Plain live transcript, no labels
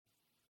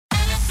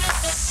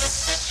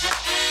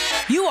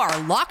You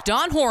are Locked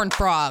On Horned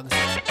Frogs,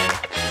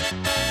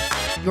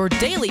 your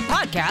daily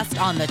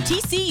podcast on the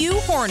TCU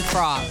Horned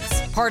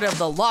Frogs, part of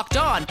the Locked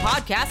On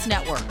Podcast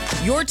Network,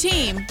 your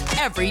team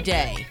every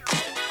day.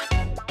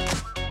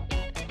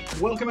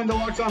 Welcome into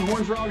Locked On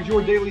Horned Frogs,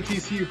 your daily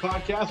TCU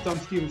podcast. I'm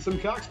Steven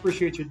Simcox.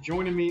 Appreciate you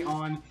joining me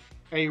on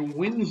a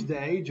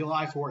Wednesday,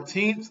 July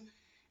 14th.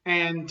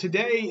 And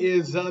today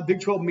is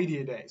Big 12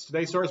 Media Days.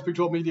 Today starts Big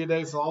 12 Media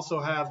Days. I'll also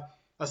have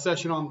a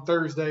session on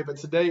Thursday, but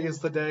today is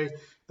the day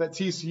that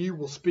TCU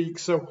will speak.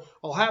 So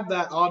I'll have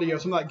that audio,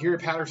 some of that Gary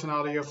Patterson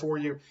audio for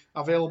you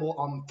available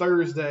on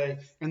Thursday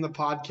in the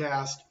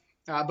podcast.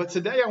 But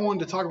today I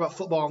wanted to talk about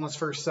football in this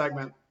first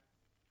segment.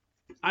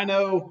 I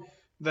know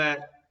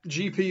that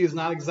GP is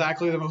not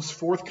exactly the most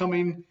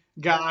forthcoming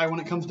guy when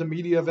it comes to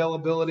media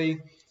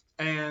availability,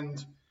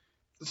 and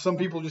some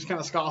people just kind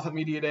of scoff at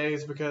media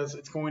days because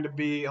it's going to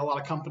be a lot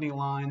of company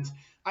lines.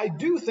 I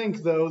do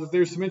think, though, that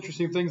there's some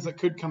interesting things that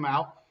could come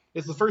out.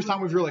 It's the first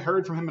time we've really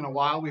heard from him in a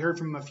while. We heard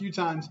from him a few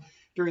times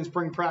during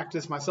spring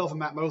practice. Myself and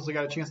Matt Mosley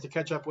got a chance to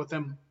catch up with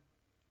him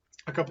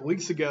a couple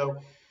weeks ago.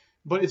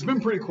 But it's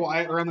been pretty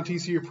quiet around the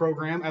TCU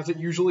program, as it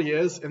usually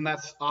is, and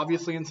that's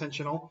obviously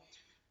intentional.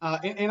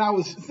 And I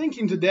was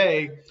thinking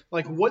today,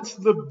 like, what's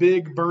the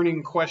big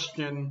burning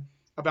question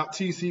about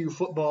TCU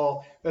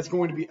football that's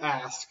going to be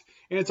asked?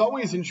 And it's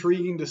always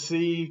intriguing to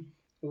see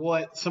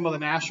what some of the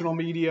national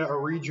media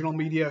or regional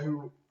media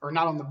who are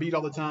not on the beat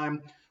all the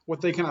time, what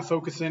they kind of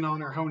focus in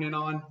on or hone in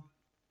on.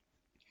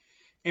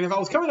 And if I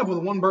was coming up with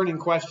one burning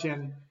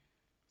question,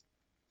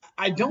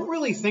 I don't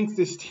really think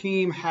this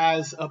team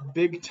has a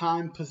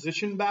big-time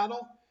position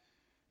battle.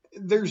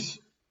 There's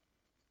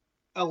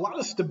a lot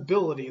of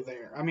stability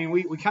there. I mean,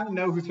 we kind of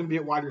know who's going to be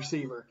at wide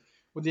receiver,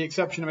 with the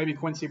exception of maybe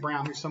Quincy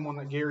Brown, who's someone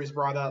that Gary's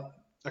brought up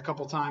a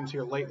couple times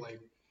here lately.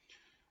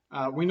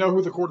 We know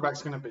who the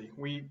quarterback's going to be.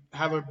 We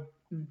have a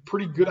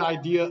pretty good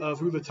idea of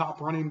who the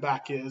top running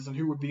back is and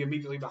who would be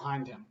immediately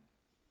behind him.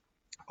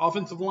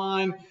 Offensive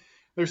line,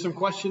 there's some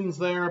questions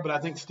there, but I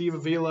think Steve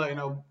Avila and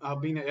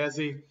Albina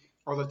Eze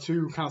are the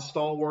two kind of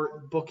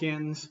stalwart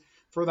bookends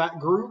for that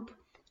group.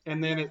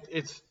 And then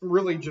it's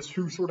really just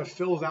who sort of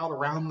fills out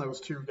around those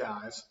two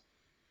guys.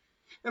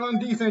 And on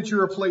defense,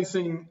 you're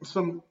replacing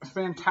some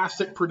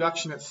fantastic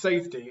production at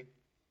safety,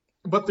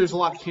 but there's a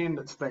lot of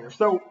candidates there.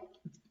 So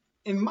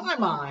in my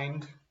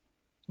mind,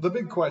 the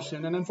big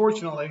question, and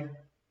unfortunately,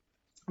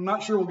 I'm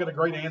not sure we'll get a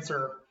great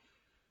answer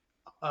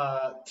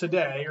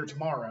today or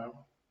tomorrow,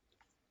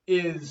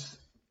 is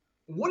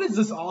what does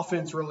this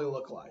offense really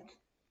look like?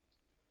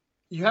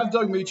 You have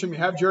Doug Meacham, you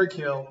have Jerry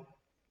Kill,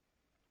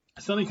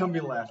 Sonny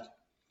Cumbie left.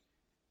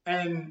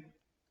 And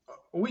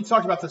we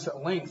talked about this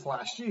at length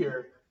last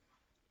year.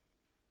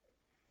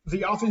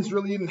 The offense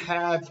really didn't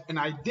have an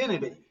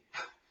identity.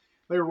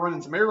 They were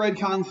running some air raid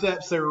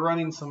concepts. They were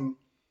running some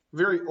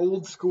very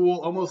old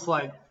school, almost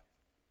like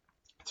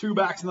two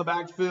backs in the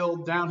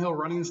backfield, downhill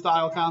running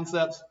style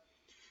concepts.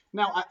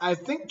 Now, I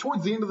think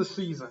towards the end of the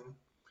season,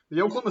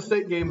 the Oklahoma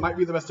State game might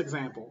be the best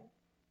example.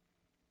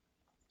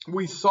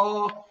 We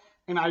saw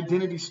an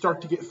identity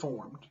start to get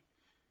formed.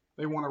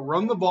 They want to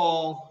run the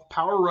ball,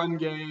 power run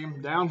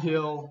game,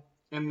 downhill,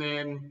 and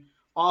then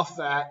off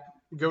that,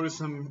 go to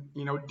some,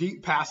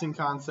 deep passing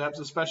concepts,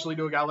 especially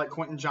to a guy like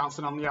Quentin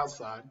Johnson on the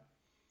outside.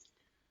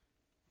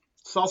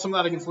 Saw some of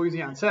that against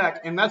Louisiana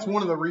Tech, and that's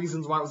one of the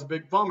reasons why it was a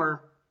big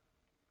bummer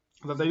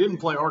that they didn't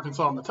play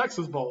Arkansas in the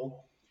Texas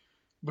Bowl,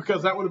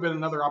 because that would have been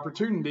another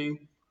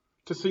opportunity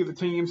to see the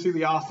team, see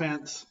the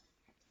offense,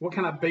 what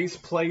kind of base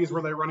plays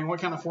were they running,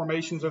 what kind of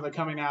formations are they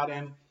coming out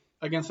in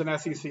against an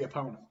SEC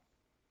opponent.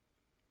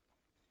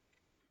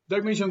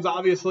 Doug Meacham's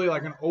obviously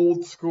like an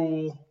old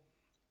school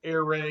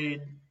air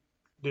raid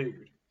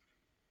dude.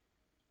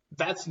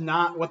 That's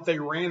not what they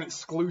ran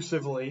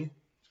exclusively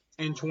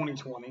in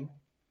 2020.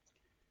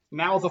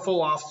 Now with the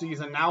full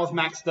offseason, now with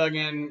Max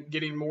Duggan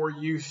getting more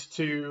used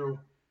to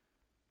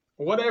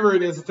whatever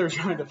it is that they're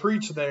trying to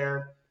preach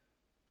there,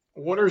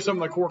 what are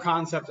some of the core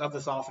concepts of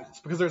this offense?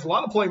 Because there's a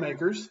lot of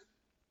playmakers.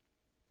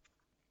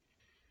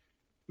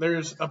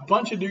 There's a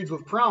bunch of dudes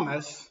with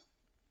promise.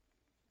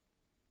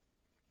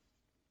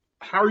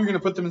 How are you going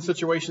to put them in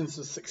situations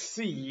to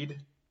succeed?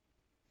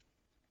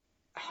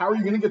 How are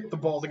you going to get the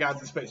ball to guys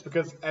in space?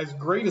 Because as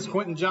great as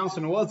Quentin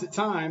Johnson was at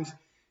times,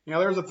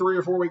 there was a 3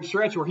 or 4 week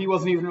stretch where he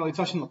wasn't even really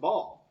touching the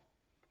ball.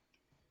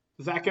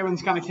 Zach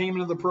Evans kind of came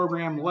into the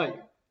program late.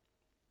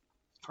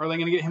 Are they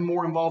going to get him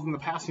more involved in the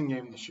passing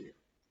game this year?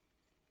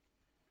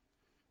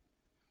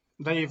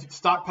 They've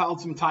stockpiled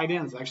some tight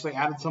ends. Actually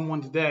added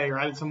someone today, or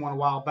added someone a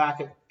while back.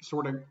 It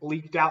sort of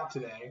leaked out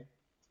today.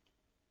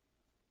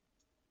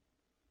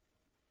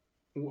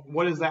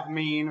 What does that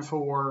mean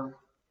for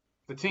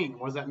the team?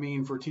 What does that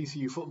mean for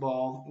TCU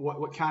football?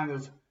 What kind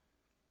of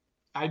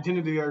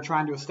identity they're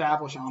trying to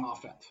establish on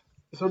offense?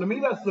 So to me,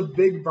 that's the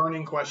big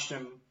burning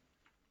question.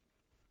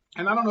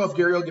 And I don't know if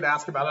Gary will get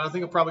asked about it. I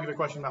think he'll probably get a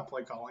question about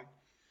play calling.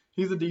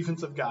 He's a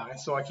defensive guy,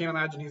 so I can't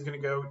imagine he's going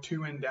to go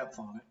too in-depth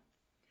on it.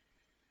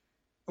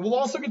 And we'll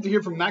also get to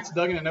hear from Max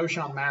Duggan and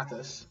O'Shawn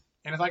Mathis.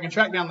 And if I can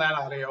track down that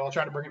audio, I'll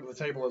try to bring it to the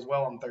table as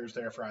well on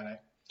Thursday or Friday.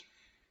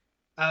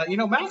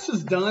 Max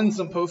has done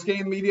some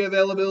post-game media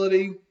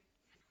availability.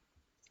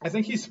 I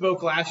think he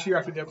spoke last year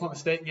after the Oklahoma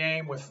State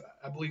game with,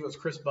 I believe it was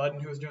Chris Budden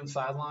who was doing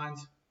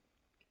sidelines.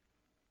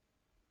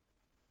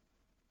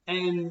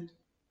 And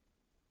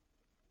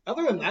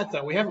other than that,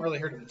 though, we haven't really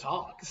heard him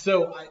talk.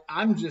 So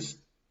I'm just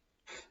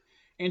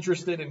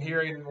interested in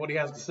hearing what he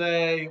has to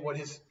say, what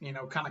his,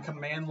 kind of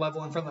command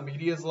level in front of the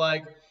media is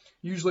like.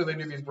 Usually they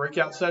do these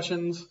breakout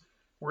sessions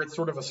where it's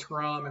sort of a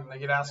scrum and they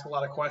get asked a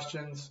lot of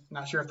questions.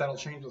 Not sure if that'll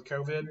change with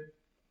COVID.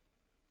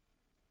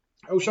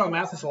 O'Shawn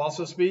Mathis will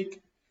also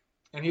speak,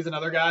 and he's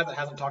another guy that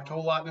hasn't talked a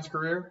whole lot in his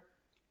career.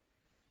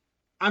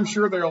 I'm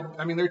sure they're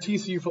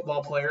TCU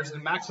football players,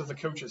 and Max is the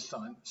coach's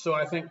son. So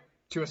I think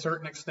to a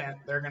certain extent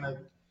they're going to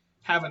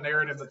have a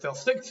narrative that they'll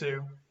stick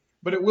to,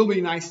 but it will be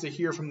nice to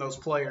hear from those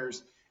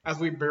players as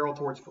we barrel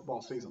towards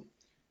football season.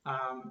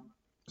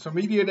 So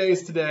media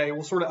days today,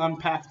 we'll sort of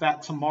unpack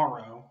that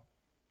tomorrow.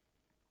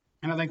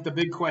 And I think the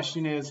big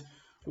question is,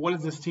 what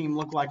does this team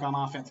look like on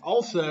offense?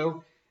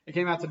 Also, it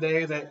came out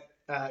today that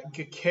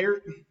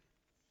Jacarius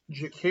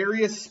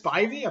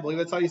Spivey, I believe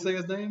that's how you say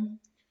his name.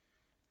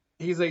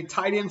 He's a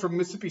tight end from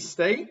Mississippi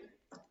State.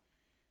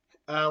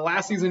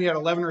 Last season, he had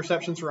 11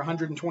 receptions for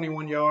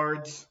 121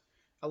 yards,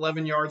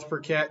 11 yards per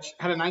catch.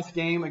 Had a nice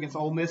game against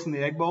Ole Miss in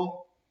the Egg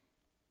Bowl.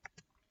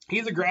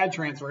 He's a grad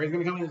transfer. He's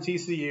going to come into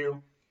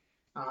TCU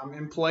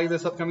and play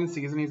this upcoming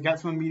season. He's got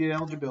some immediate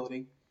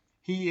eligibility.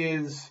 He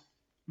is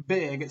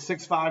big at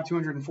 6'5",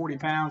 240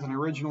 pounds, and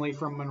originally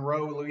from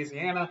Monroe,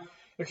 Louisiana.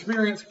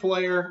 Experienced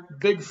player,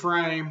 big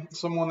frame,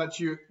 someone that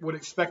you would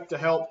expect to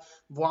help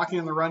blocking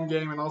in the run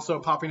game and also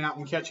popping out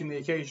and catching the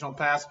occasional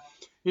pass.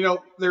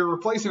 They're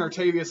replacing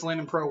Artavius Lynn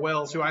and Pro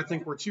Wells, who I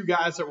think were two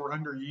guys that were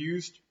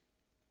underused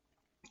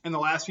in the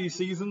last few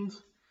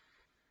seasons.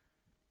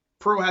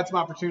 Pro had some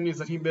opportunities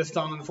that he missed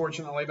on,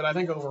 unfortunately, but I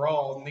think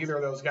overall neither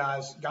of those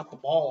guys got the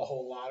ball a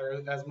whole lot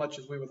or as much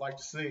as we would like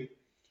to see.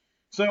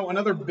 So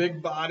another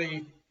big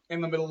body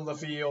in the middle of the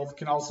field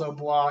can also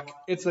block.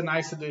 It's a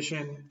nice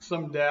addition,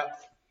 some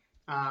depth.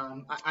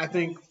 I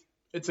think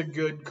it's a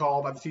good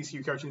call by the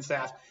TCU coaching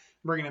staff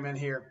bringing him in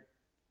here,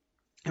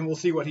 and we'll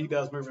see what he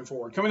does moving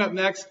forward. Coming up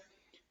next,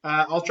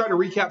 I'll try to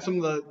recap some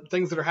of the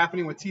things that are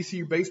happening with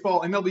TCU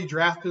baseball. MLB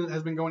draft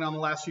has been going on the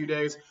last few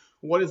days.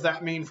 What does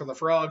that mean for the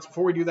Frogs?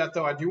 Before we do that,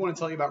 though, I do want to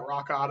tell you about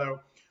Rock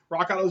Auto.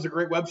 Rock Auto is a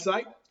great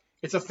website.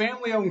 It's a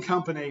family-owned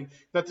company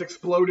that's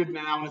exploded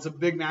now, and it's a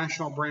big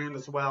national brand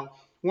as well.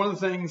 One of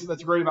the things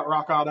that's great about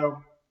Rock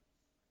Auto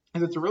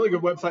is it's a really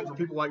good website for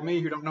people like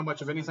me who don't know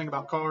much of anything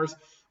about cars,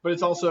 but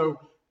it's also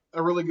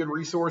a really good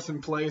resource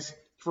in place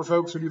for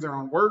folks who do their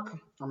own work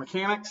or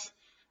mechanics.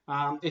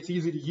 It's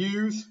easy to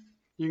use.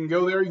 You can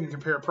go there, you can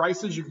compare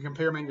prices, you can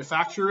compare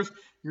manufacturers.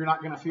 You're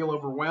not going to feel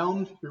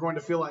overwhelmed. You're going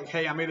to feel like,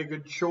 hey, I made a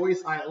good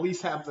choice. I at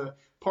least have the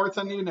parts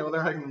I need, know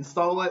whether I can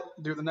install it,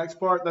 do the next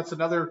part. That's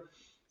another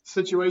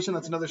situation,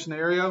 that's another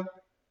scenario.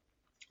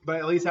 But I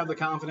at least have the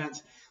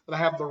confidence that I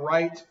have the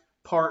right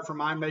part for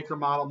my make or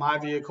model, my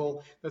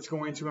vehicle, that's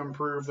going to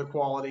improve the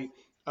quality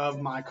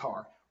of my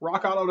car.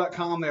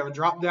 RockAuto.com, they have a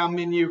drop-down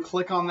menu.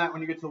 Click on that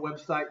when you get to the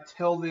website.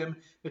 Tell them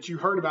that you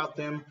heard about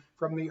them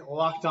from the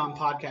Locked On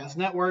Podcast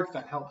Network.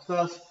 That helps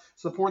us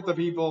support the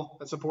people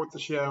that support the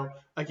show.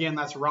 Again,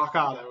 that's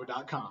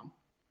RockAuto.com.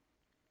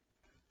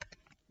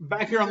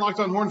 Back here on Locked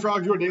On Horned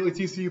Frogs, your daily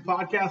TCU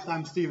podcast.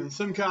 I'm Steven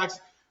Simcox.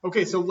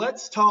 Okay, so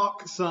let's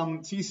talk some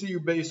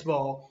TCU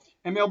baseball.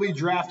 MLB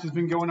draft has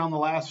been going on the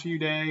last few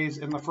days,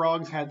 and the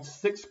Frogs had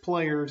 6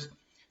 players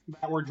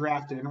that were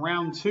drafted. In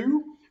round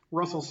 2,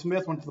 Russell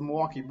Smith went to the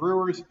Milwaukee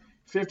Brewers,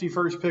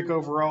 51st pick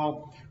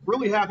overall.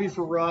 Really happy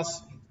for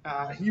Russ.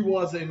 He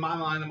was, in my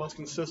mind, the most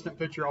consistent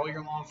pitcher all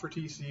year long for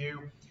TCU.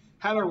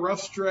 Had a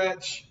rough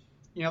stretch.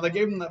 They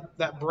gave him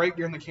that break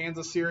during the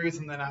Kansas series,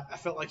 and then I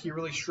felt like he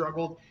really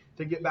struggled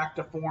to get back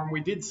to form.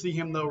 We did see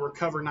him, though,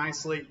 recover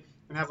nicely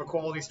and have a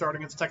quality start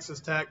against Texas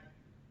Tech.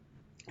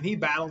 And he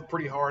battled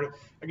pretty hard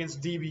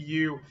against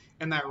DBU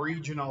in that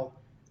regional.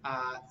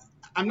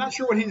 I'm not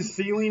sure what his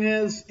ceiling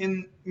is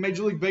in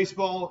Major League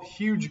Baseball.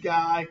 Huge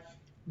guy.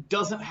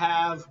 Doesn't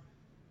have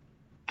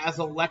as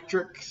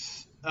electric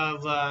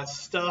of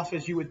stuff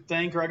as you would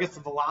think, or I guess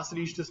the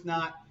velocity is just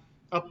not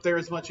up there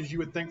as much as you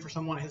would think for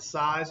someone his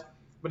size.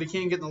 But he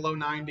can get in the low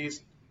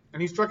 90s.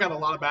 And he struck out a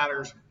lot of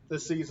batters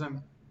this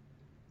season.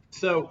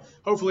 So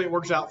hopefully it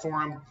works out for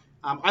him.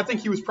 I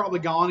think he was probably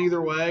gone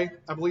either way.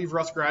 I believe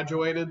Russ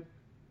graduated.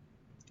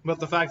 But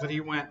the fact that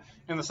he went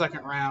in the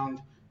second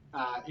round,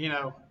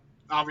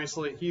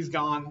 obviously he's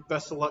gone.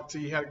 Best of luck to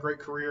you. He had a great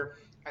career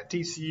at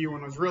TCU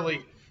and was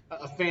really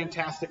a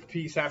fantastic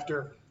piece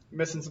after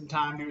missing some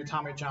time due to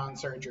Tommy John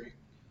surgery.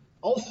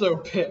 Also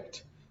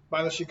picked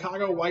by the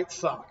Chicago White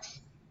Sox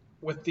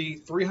with the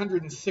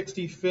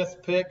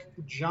 365th pick,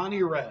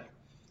 Johnny Ray.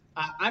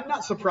 I'm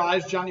not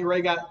surprised Johnny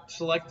Ray got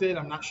selected.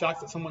 I'm not shocked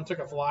that someone took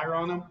a flyer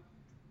on him.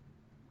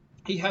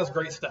 He has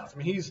great stuff.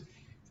 He's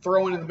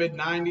throwing in the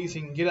mid-90s.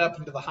 He can get up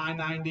into the high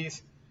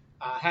 90s.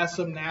 Has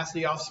some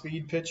nasty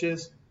off-speed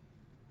pitches.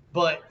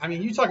 But, I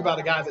mean, you talk about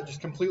a guy that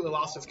just completely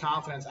lost his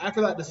confidence.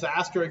 After that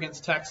disaster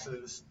against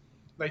Texas,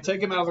 they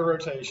take him out of the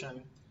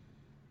rotation.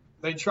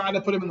 They try to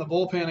put him in the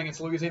bullpen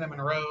against Louisiana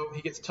Monroe.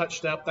 He gets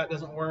touched up. That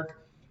doesn't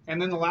work.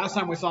 And then the last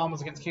time we saw him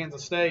was against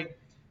Kansas State.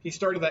 He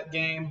started that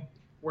game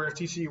where if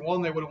TCU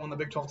won, they would have won the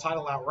Big 12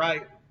 title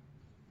outright.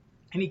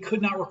 And he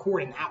could not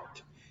record an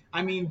out.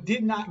 I mean,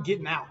 did not get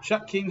an out.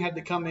 Chuck King had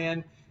to come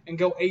in and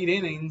go 8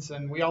 innings,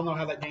 and we all know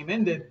how that game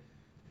ended.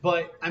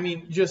 But, I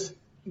mean, just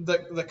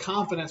the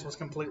confidence was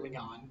completely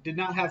gone. Did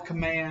not have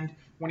command.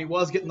 When he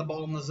was getting the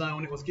ball in the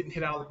zone, it was getting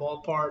hit out of the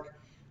ballpark.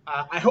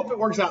 I hope it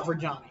works out for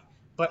Johnny.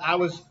 But I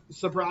was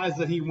surprised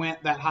that he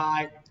went that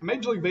high.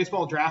 Major League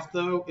Baseball draft,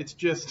 though,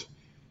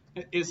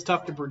 it's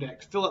tough to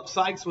predict. Philip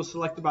Sykes was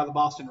selected by the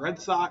Boston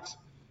Red Sox.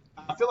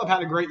 Philip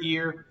had a great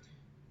year.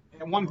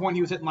 At one point,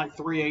 he was hitting like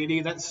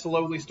 380. That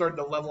slowly started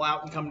to level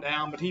out and come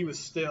down, but he was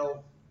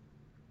still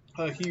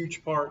a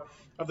huge part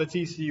of the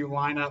TCU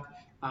lineup.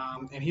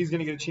 And he's going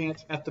to get a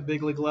chance at the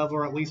big league level,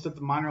 or at least at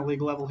the minor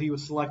league level. He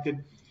was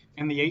selected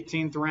in the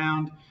 18th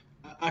round.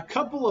 A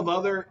couple of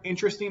other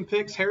interesting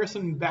picks.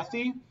 Harrison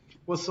Bethy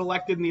was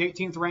selected in the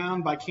 18th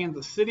round by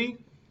Kansas City.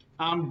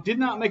 Did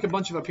not make a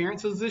bunch of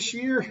appearances this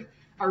year.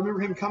 I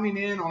remember him coming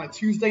in on a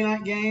Tuesday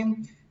night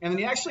game, and then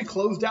he actually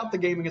closed out the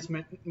game against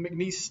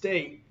McNeese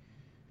State.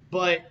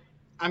 But,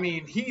 I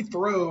mean, he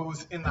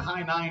throws in the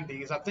high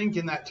 90s. I think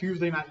in that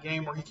Tuesday night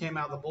game where he came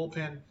out of the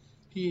bullpen,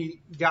 he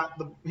got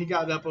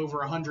up over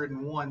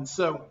 101.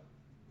 So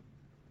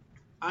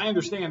I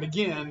understand,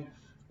 again,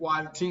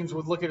 why the teams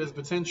would look at his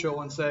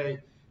potential and say,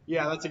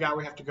 yeah, that's a guy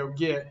we have to go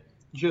get.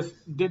 Just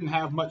didn't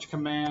have much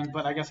command,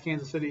 but I guess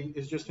Kansas City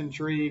is just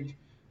intrigued,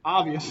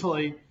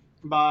 obviously,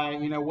 by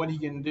what he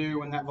can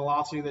do and that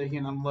velocity that he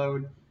can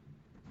unload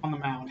on the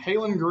mound.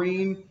 Halen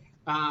Green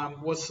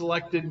was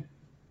selected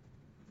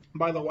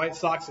by the White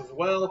Sox as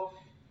well,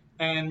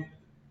 and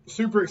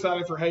super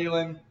excited for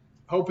Halen.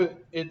 Hope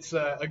it's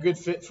a good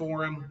fit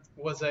for him.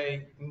 Was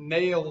a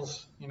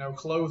nails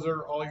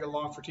closer all year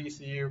long for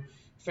TCU.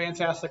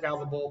 Fantastic out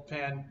of the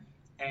bullpen,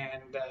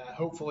 and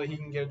hopefully he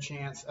can get a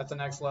chance at the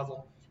next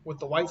level with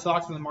the White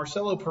Sox. And then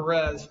Marcelo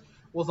Perez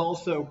was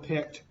also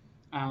picked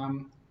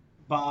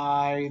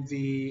by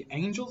the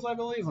Angels, I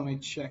believe. Let me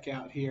check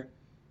out here.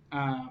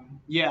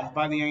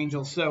 By the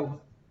Angels.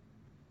 So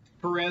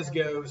Perez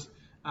goes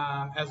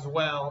as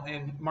well.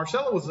 And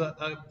Marcelo was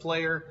a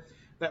player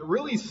that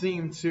really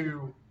seemed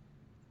to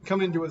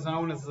come into his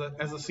own as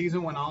the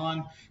season went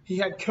on. He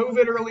had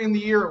COVID early in the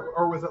year,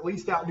 or was at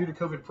least out due to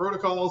COVID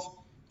protocols.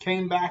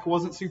 Came back,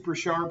 wasn't super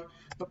sharp,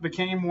 but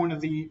became one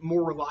of the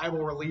more reliable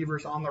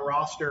relievers on the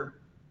roster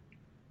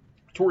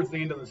towards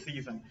the end of the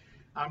season.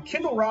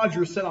 Kendall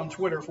Rogers said on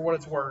Twitter, for what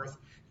it's worth,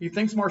 he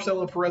thinks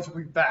Marcelo Perez will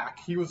be back.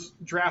 He was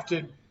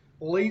drafted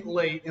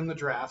late in the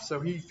draft, so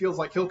he feels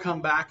like he'll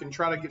come back and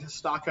try to get his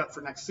stock up for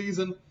next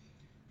season.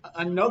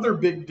 Another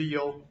big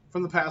deal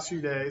from the past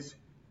few days,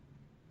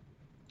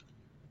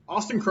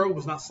 Austin Crowe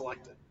was not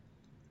selected.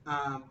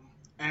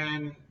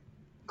 And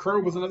Crowe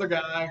was another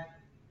guy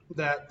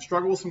that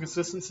struggled with some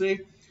consistency.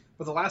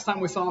 But the last time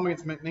we saw him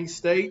against McNeese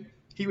State,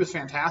 he was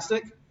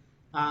fantastic.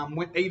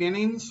 Went 8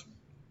 innings,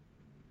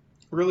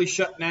 really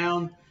shut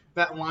down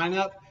that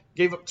lineup,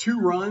 gave up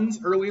 2 runs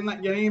early in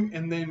that game,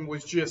 and then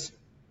was just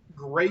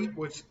great,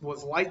 which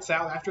was lights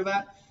out after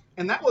that.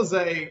 And that was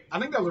I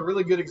think that was a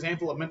really good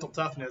example of mental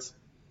toughness,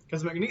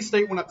 because McNeese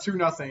State went up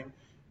 2-0.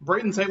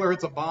 Braden Taylor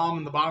hits a bomb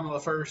in the bottom of the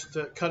first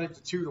to cut it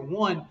to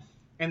 2-1,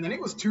 and then it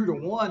was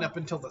 2-1 up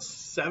until the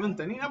 7th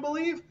inning, I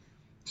believe.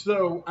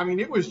 So, I mean,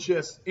 it was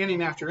just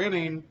inning after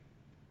inning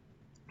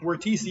where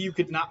TCU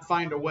could not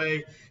find a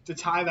way to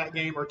tie that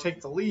game or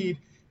take the lead.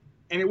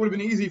 And it would have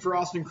been easy for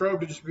Austin Crowe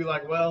to just be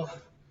like, well,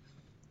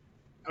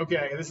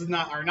 okay, this is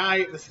not our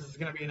night. This is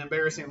going to be an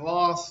embarrassing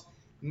loss,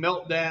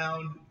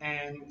 meltdown,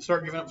 and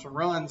start giving up some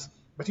runs.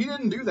 But he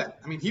didn't do that.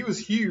 I mean, he was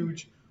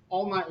huge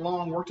all night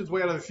long, worked his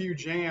way out of a few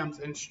jams,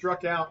 and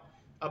struck out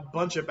a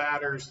bunch of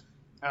batters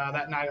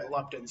that night at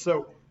Lupton.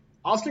 So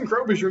Austin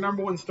Crowe is your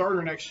number 1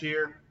 starter next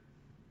year.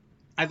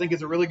 I think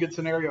it's a really good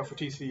scenario for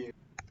TCU.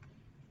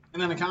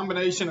 And then a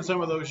combination of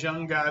some of those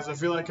young guys, I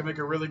feel like can make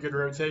a really good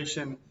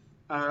rotation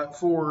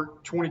for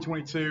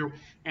 2022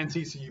 and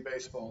TCU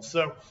baseball.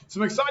 So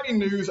some exciting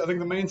news. I think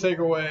the main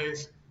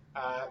takeaways,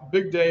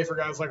 big day for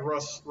guys like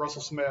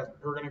Russell Smith,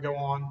 who are going to go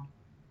on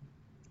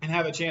and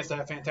have a chance to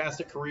have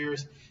fantastic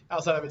careers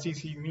outside of a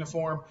TCU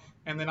uniform.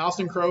 And then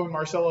Austin Crowe and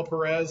Marcelo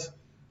Perez,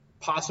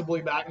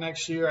 possibly back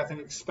next year. I think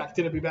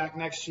expected to be back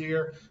next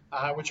year,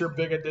 which are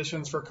big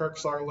additions for Kirk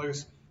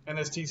Saarloos and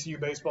this TCU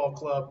baseball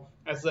club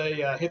as they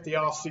hit the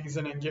off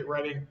season and get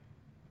ready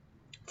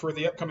for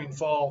the upcoming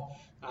fall.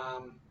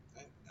 I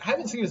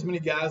haven't seen as many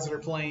guys that are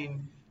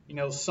playing,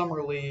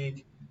 summer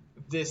league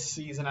this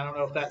season. I don't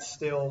know if that's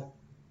still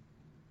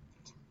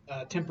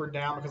tempered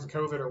down because of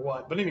COVID or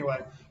what. But anyway,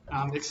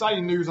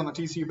 exciting news on the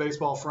TCU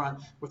baseball front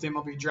with the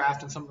MLB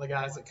draft and some of the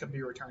guys that could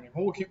be returning.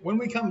 When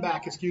we come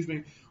back,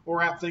 we'll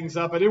wrap things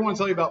up. I did want to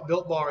tell you about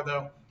Built Bar,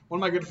 though. One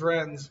of my good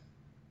friends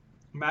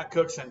Matt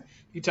Cookson,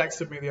 he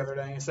texted me the other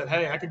day and he said,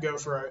 hey, I could go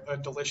for a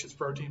delicious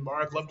protein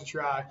bar. I'd love to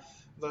try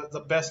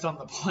the best on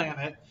the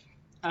planet.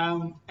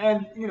 And,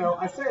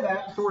 I say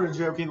that sort of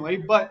jokingly,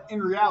 but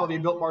in reality,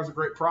 Built Bar is a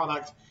great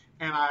product,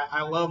 and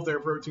I love their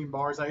protein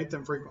bars. I eat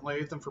them frequently. I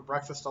eat them for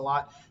breakfast a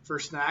lot, for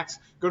snacks.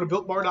 Go to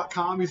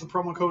BuiltBar.com, use the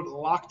promo code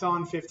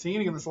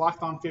LOCKEDON15. Again, that's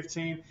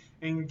LOCKEDON15,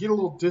 and get a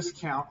little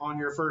discount on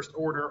your first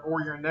order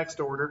or your next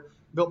order.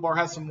 Built Bar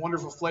has some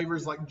wonderful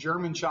flavors like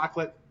German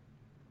chocolate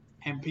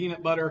and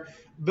peanut butter.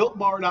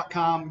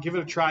 BuiltBar.com. Give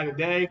it a try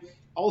today.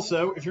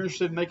 Also, if you're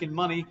interested in making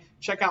money,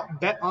 check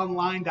out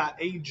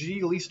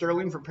betonline.ag. Lee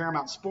Sterling from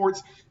Paramount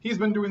Sports. He's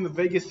been doing the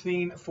Vegas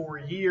scene for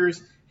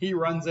years. He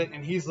runs it,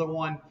 and he's the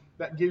one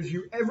that gives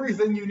you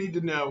everything you need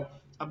to know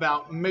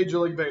about Major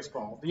League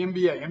Baseball, the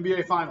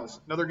NBA Finals.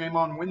 Another game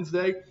on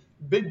Wednesday.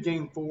 Big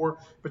Game 4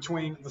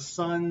 between the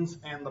Suns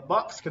and the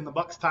Bucks. Can the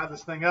Bucks tie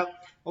this thing up?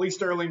 Lee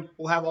Sterling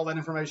will have all that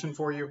information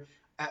for you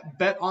at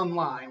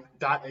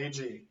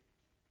betonline.ag.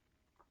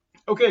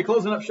 Okay,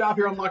 closing up shop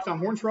here on Locked On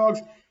Horned Frogs.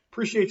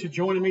 Appreciate you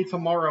joining me.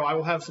 Tomorrow I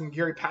will have some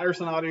Gary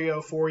Patterson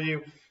audio for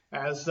you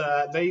as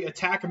they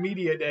attack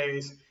media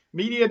days.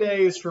 Media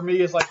days for me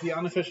is like the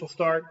unofficial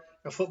start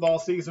of football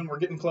season. We're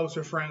getting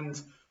closer,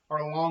 friends.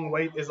 Our long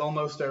wait is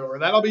almost over.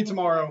 That'll be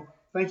tomorrow.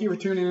 Thank you for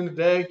tuning in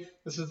today.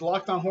 This is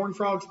Locked On Horned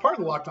Frogs, part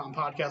of the Locked On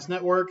Podcast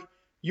Network,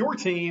 your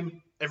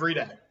team every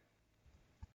day.